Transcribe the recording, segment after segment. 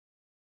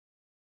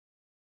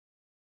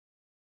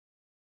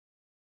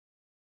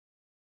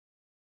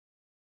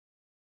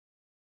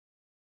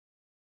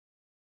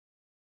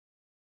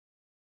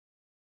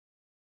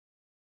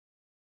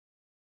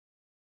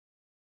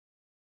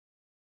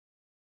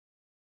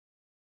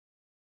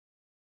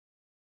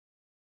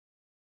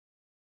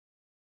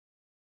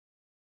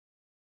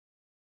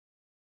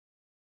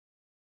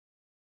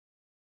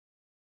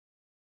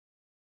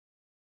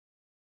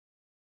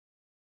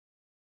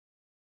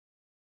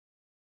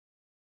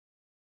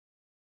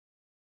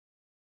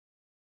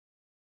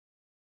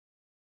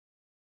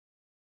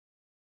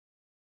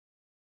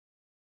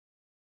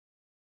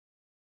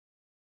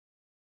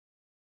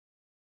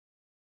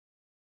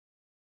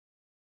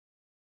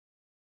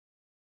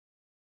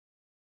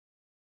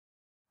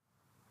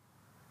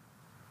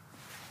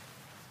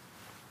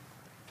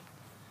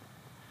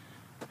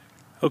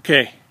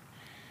Okay,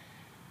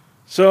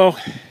 so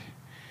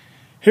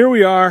here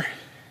we are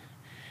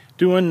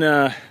doing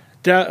the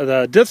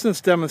distance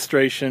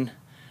demonstration,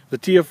 the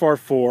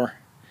TFR-4.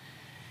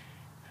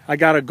 I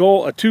got a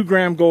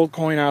 2-gram gold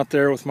coin out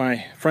there with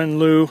my friend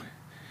Lou.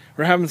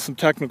 We're having some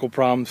technical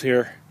problems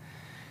here,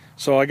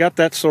 so I got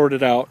that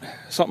sorted out.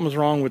 Something's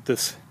wrong with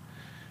this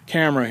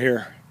camera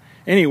here.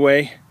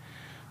 Anyway,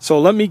 so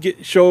let me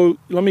get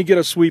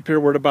a sweep here.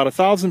 We're at about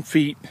 1,000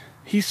 feet.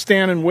 He's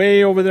standing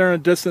way over there in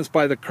the distance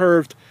by the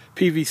curved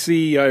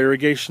PVC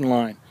irrigation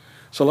line.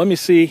 So let me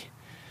see.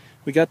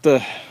 We got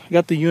the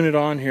unit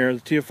on here, the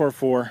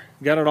TFR-4.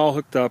 Got it all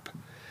hooked up.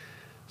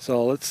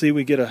 So let's see.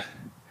 We get a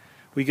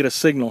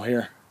signal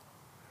here.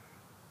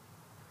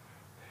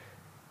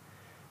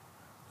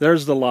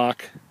 There's the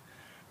lock.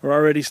 We're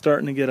already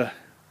starting to get a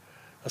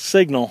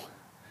signal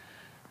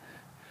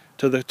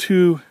to the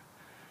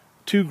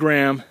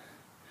 2-gram.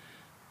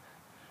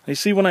 You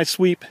see when I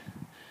sweep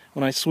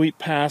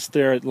past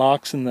there, it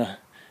locks in the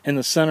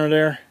center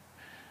there.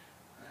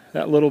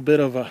 That little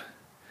bit of a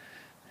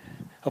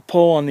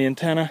pull on the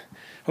antenna.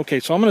 Okay,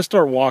 so I'm going to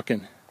start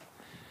walking,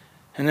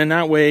 and then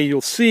that way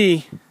you'll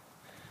see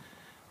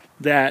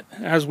that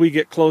as we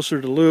get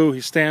closer to Lou,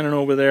 he's standing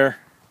over there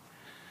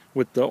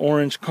with the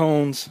orange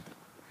cones.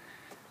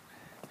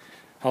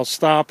 I'll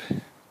stop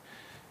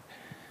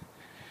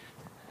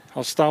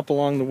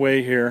along the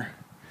way here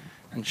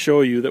and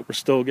show you that we're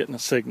still getting a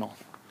signal.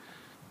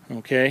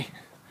 Okay,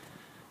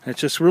 and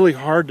it's just really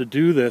hard to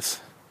do this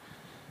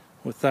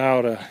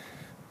without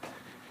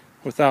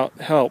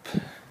help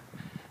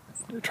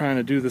trying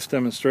to do this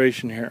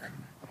demonstration here.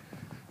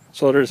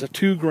 So there's a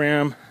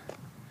 2-gram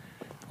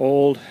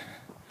old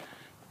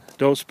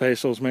 2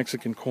 pesos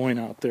Mexican coin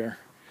out there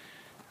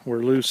where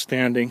Lou's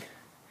standing.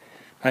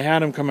 I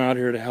had him come out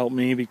here to help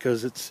me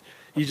because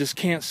you just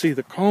can't see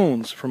the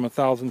cones from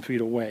 1,000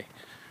 feet away.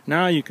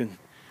 Now you can,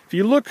 if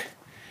you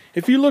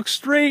look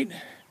straight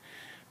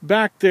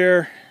back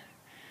there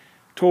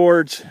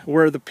towards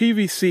where the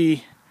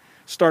PVC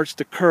starts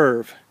to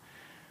curve,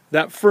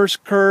 that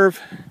first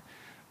curve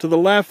to the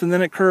left, and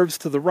then it curves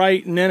to the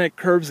right, and then it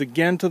curves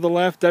again to the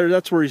left.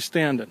 That's where he's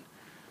standing.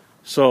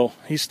 So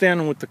he's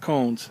standing with the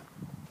cones.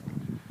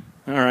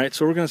 Alright,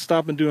 so we're going to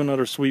stop and do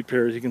another sweep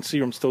here. As you can see,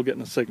 I'm still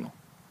getting a signal.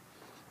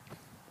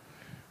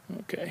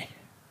 Okay.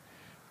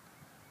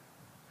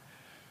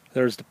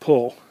 There's the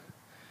pull.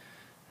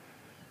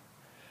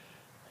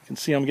 You can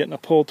see I'm getting a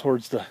pull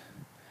towards the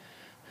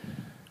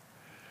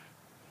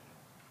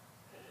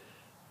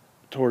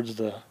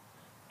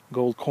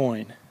gold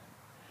coin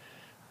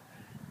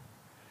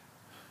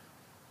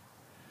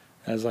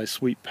as I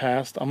sweep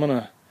past. I'm going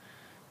to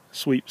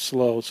sweep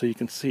slow so you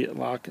can see it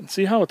lock, and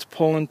see how it's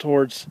pulling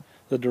towards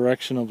the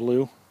direction of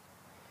Lou.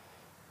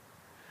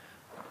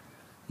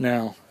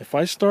 Now if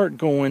I start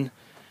going,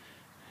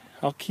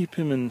 I'll keep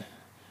him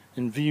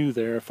in view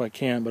there if I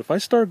can, but if I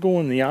start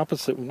going the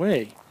opposite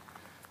way,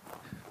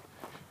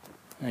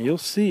 now you'll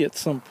see at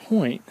some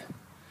point,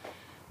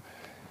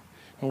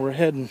 and we're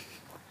heading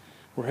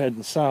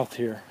south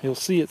here, you'll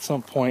see at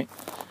some point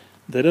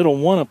that it'll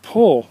want to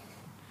pull.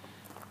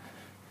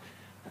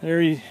 There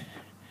you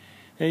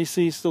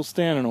see he's still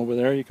standing over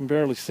there. You can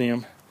barely see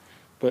him.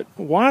 But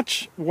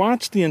watch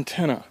the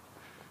antenna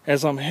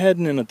as I'm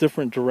heading in a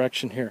different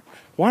direction here.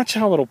 Watch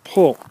how it'll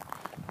pull.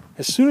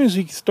 As soon as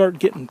we start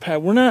getting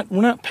past, we're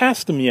not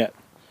past them yet.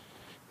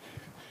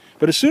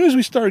 But as soon as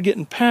we start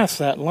getting past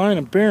that line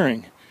of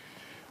bearing,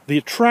 the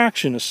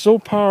attraction is so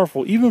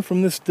powerful, even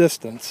from this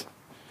distance.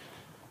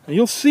 And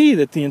you'll see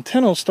that the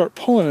antenna will start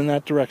pulling in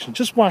that direction.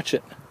 Just watch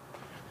it.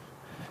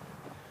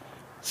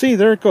 See,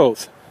 there it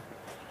goes.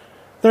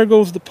 There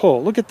goes the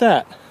pull. Look at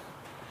that.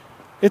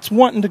 It's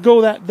wanting to go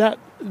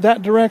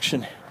that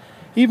direction,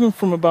 even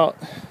from about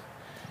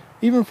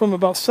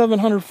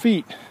 700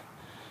 feet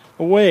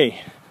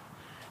away.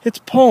 It's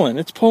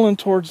pulling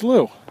towards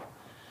Lou.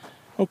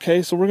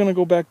 Okay, so we're going to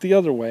go back the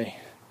other way,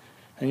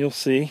 and you'll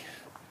see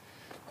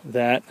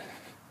that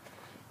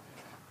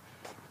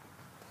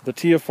the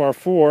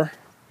TFR-4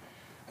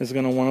 is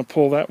going to want to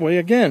pull that way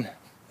again.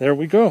 There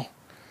we go.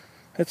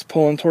 It's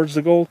pulling towards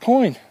the gold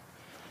coin.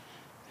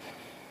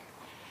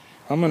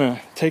 I'm going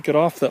to take it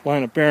off that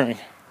line of bearing.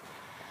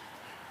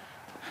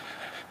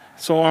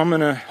 So I'm going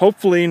to,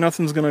 hopefully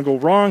nothing's going to go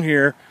wrong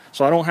here,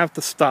 so I don't have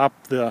to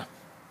stop the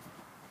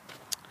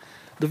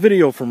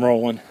video from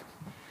rolling.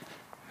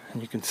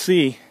 And you can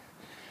see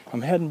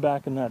I'm heading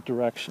back in that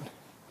direction.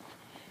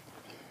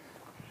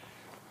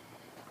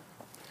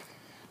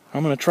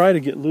 I'm going to try to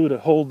get Lou to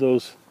hold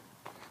those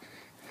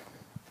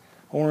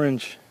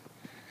orange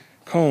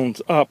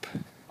cones up.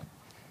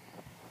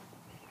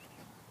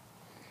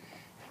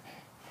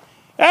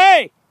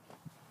 Hey!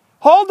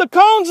 Hold the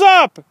cones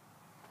up!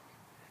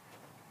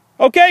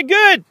 Okay,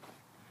 good!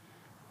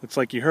 Looks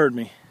like you heard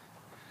me.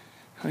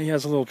 He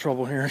has a little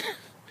trouble here.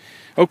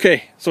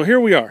 Okay, so here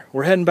we are.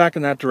 We're heading back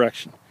in that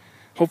direction.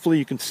 Hopefully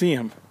you can see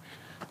him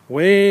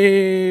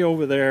way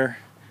over there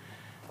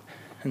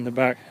in the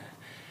back,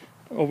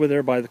 over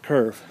there by the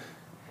curve.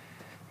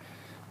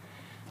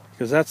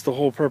 because that's the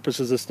whole purpose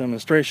of this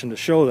demonstration, to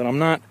show that I'm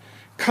not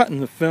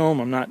cutting the film,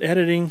 I'm not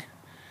editing,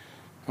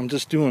 I'm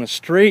just doing a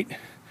straight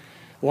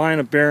line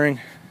of bearing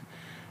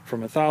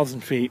from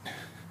 1,000 feet.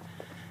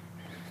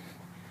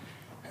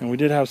 And we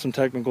did have some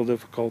technical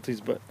difficulties,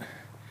 but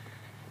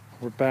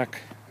we're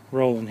back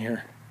rolling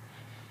here.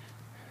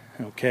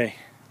 Okay,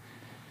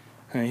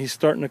 and he's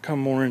starting to come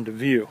more into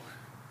view.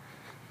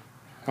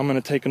 I'm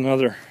going to take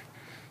another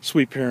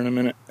sweep here in a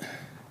minute.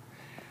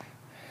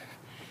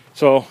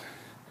 So,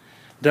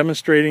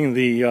 demonstrating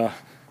the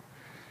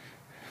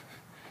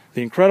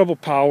incredible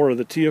power of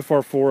the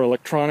TFR-4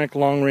 electronic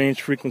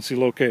long-range frequency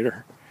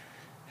locator.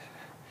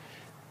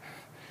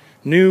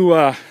 New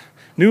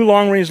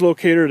long-range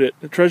locator that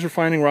the Treasure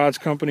Finding Rods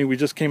company, we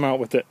just came out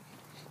with it.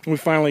 We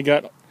finally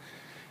got it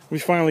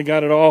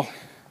all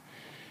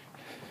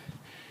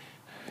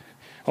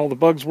the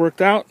bugs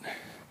worked out,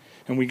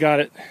 and we got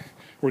it.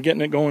 We're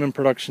getting it going in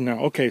production now.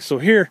 Okay, so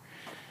here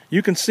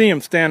you can see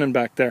him standing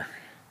back there.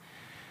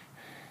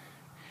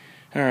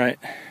 All right,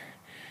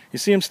 you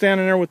see him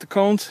standing there with the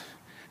cones.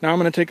 Now I'm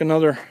going to take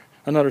another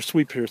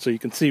sweep here so you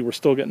can see we're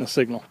still getting a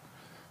signal.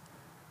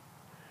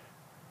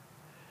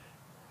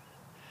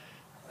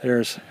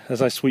 There's, as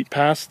I sweep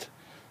past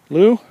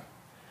Lou,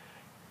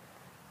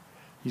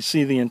 you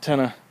see the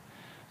antenna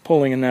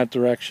pulling in that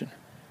direction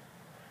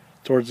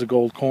towards the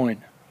gold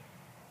coin.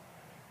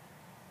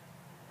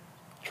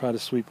 Try to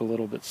sweep a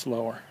little bit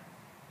slower.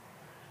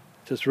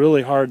 Just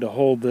really hard to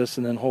hold this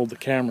and then hold the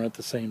camera at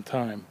the same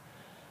time.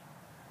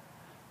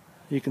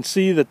 You can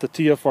see that the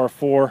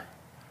TFR-4,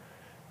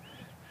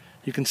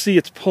 you can see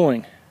it's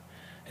pulling.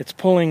 It's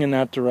pulling in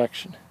that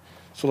direction.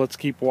 So let's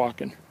keep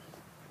walking.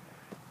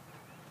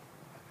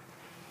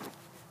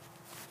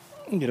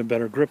 Get a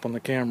better grip on the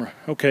camera.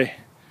 Okay,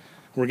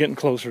 we're getting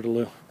closer to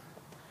Lou.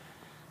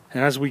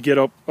 And as we get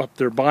up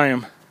there by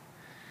him,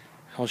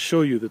 I'll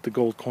show you that the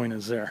gold coin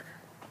is there.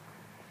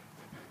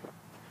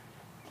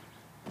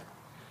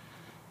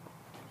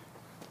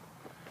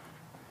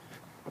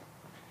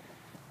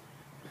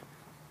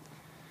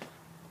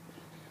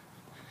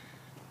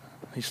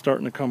 He's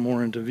starting to come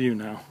more into view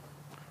now.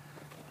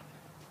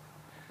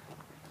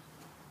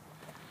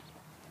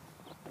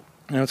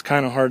 Now it's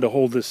kind of hard to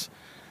hold this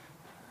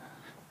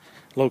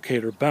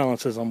locator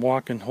balance as I'm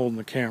walking holding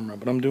the camera,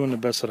 but I'm doing the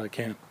best that I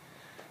can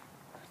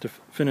to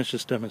finish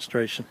this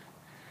demonstration.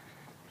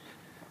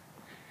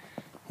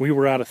 We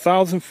were at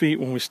 1,000 feet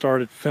when we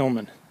started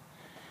filming.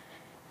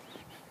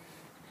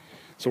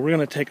 So we're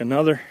going to take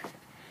another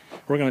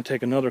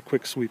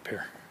quick sweep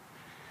here.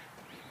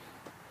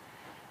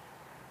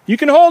 You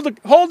can hold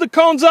the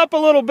cones up a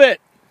little bit.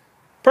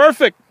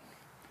 Perfect.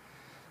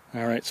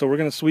 All right, so we're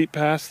going to sweep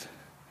past.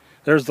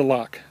 There's the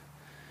lock.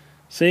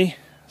 See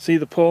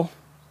the pull?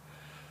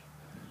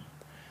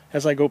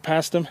 As I go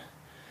past him,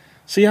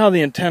 see how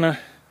the antenna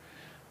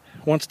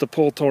wants to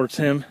pull towards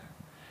him?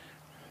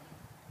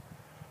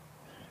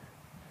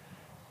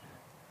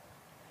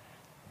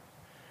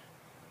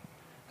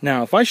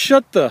 Now, if I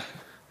shut this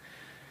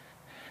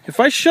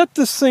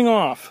thing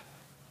off,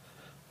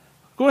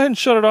 go ahead and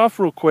shut it off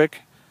real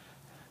quick.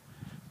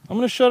 I'm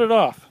going to shut it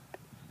off.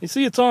 You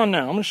see it's on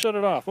now. I'm going to shut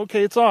it off.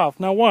 Okay, it's off.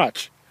 Now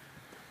watch.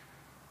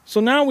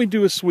 So now we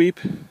do a sweep.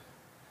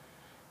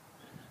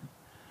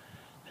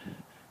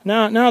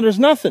 Now there's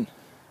nothing.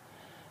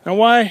 Now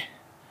why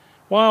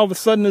all of a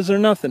sudden is there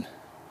nothing?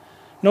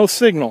 No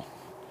signal.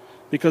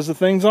 Because the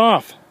thing's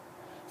off.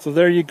 So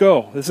there you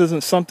go. This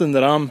isn't something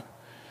that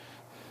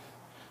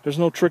there's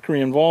no trickery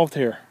involved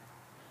here.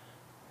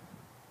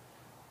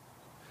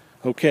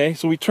 Okay,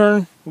 so we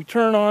turn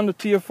on the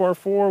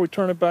TFR-4, we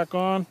turn it back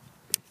on.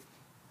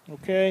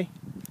 Okay.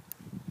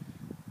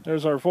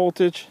 There's our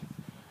voltage.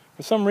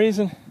 For some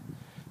reason,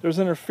 there's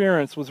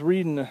interference with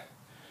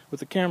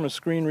the camera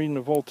screen reading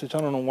the voltage. I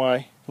don't know why.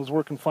 It was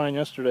working fine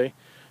yesterday.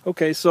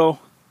 Okay, so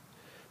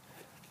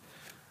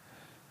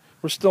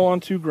we're still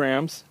on 2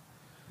 grams.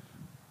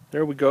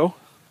 There we go.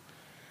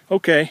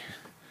 Okay,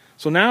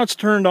 so now it's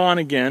turned on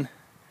again.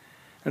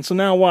 And so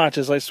now watch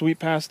as I sweep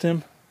past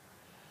him.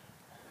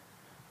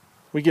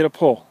 We get a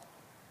pull.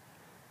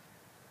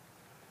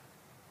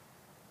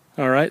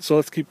 Alright, so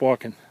let's keep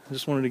walking. I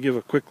just wanted to give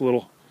a quick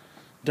little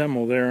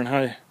demo there on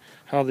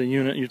how the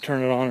unit, you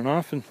turn it on and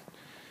off and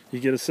you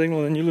get a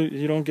signal and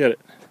you don't get it.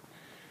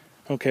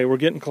 Okay, we're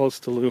getting close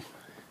to Lou.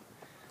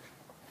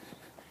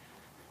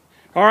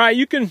 Alright,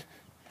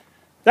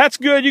 that's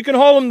good, you can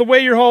hold them the way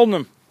you're holding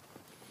them.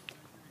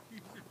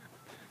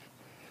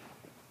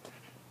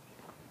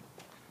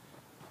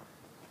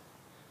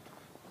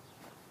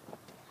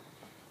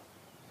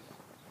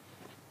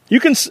 You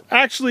can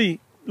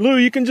actually, Lou,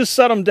 you can just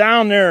set them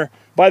down there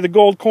by the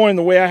gold coin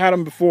the way I had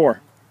them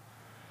before.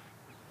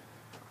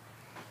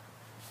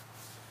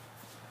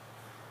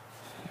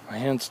 My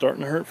hand's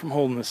starting to hurt from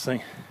holding this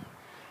thing.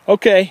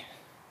 Okay.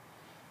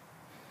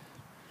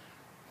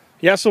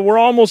 Yeah, so we're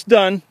almost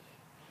done.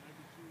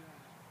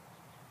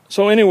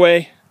 So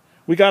anyway,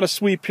 we got a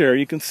sweep here.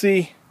 You can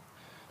see,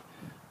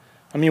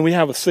 we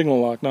have a signal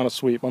lock, not a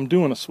sweep. I'm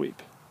doing a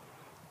sweep.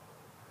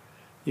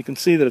 You can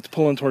see that it's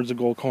pulling towards the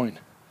gold coin.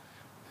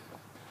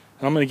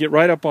 I'm going to get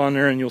right up on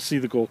there and you'll see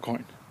the gold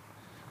coin.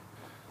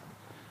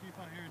 Keep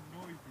on hearing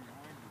noise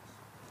behind us.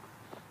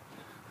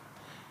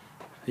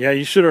 Yeah,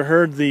 you should have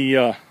heard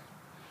the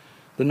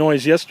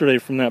noise yesterday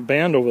from that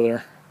band over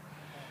there.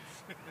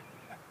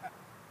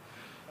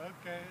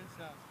 Okay, it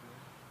sounds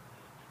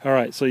good. All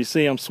right, so you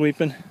see I'm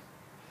sweeping.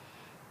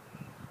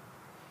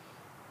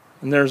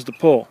 And there's the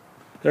pull.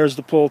 There's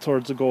the pull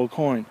towards the gold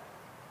coin.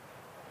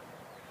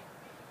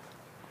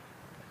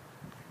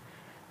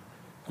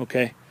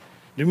 Okay.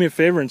 Do me a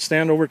favor and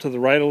stand over to the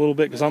right a little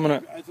bit, because I'm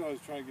gonna. I thought I was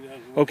trying to get out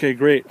of the way. Okay,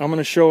 great. I'm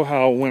gonna show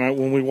how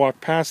when we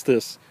walk past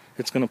this,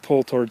 it's gonna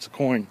pull towards the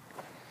coin.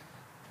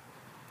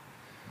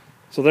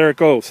 So there it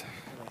goes.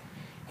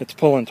 It's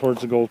pulling towards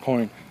the gold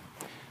coin.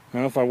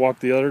 Now if I walk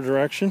the other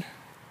direction,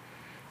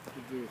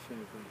 You do the same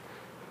thing.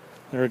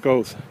 there it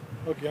goes.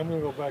 Okay, I'm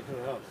gonna go back to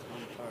the house.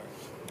 I'm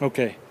tired.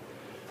 Okay.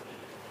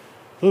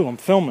 Ooh, I'm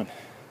filming.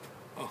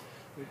 Oh,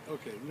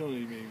 okay. You don't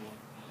need me anymore.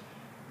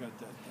 Got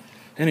that done.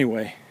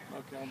 Anyway.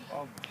 Okay,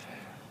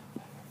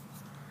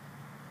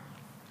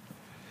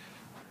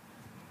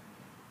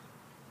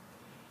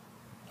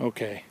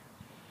 Okay.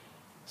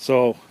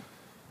 So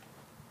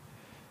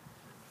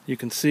you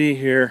can see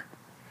here,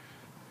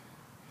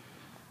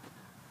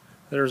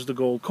 there's the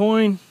gold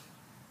coin,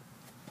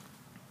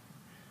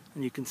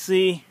 and you can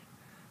see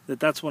that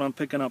that's what I'm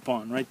picking up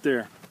on right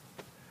there.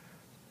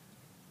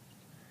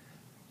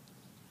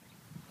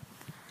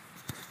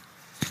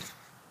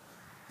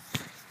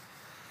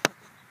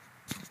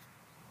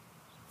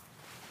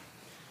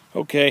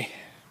 Okay,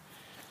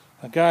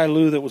 a guy,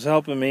 Lou, that was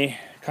helping me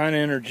kind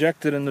of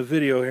interjected in the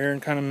video here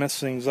and kind of messed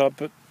things up,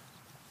 but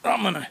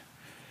I'm gonna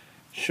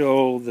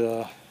show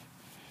the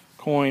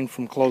coin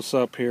from close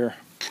up here.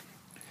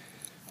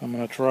 I'm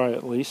gonna try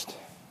at least.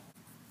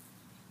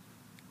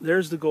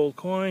 There's the gold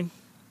coin.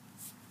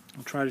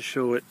 I'll try to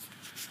show it.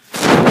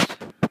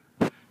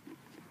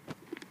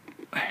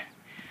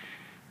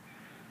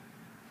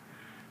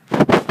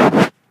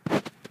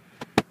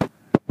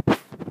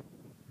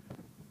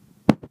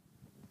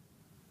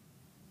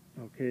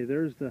 Okay,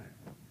 there's the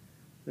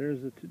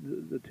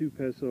 2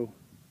 peso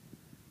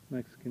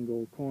Mexican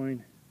gold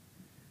coin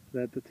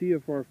that the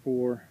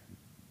TFR-4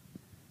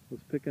 was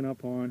picking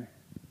up on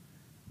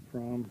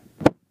from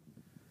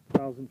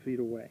 1,000 feet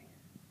away.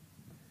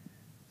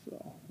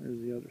 So there's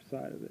the other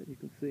side of it. You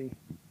can see.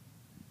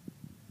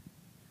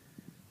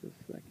 Just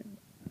a second.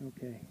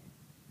 Okay.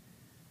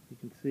 You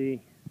can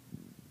see.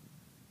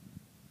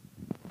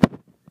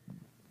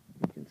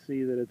 You can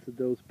see that it's a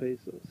 2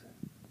 pesos.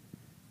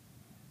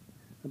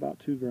 About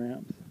 2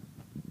 grams.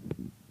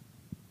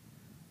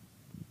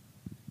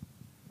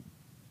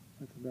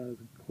 That's about as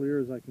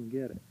clear as I can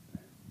get it.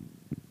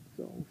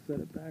 So we'll set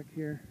it back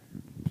here.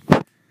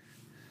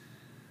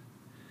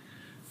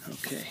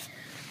 Okay.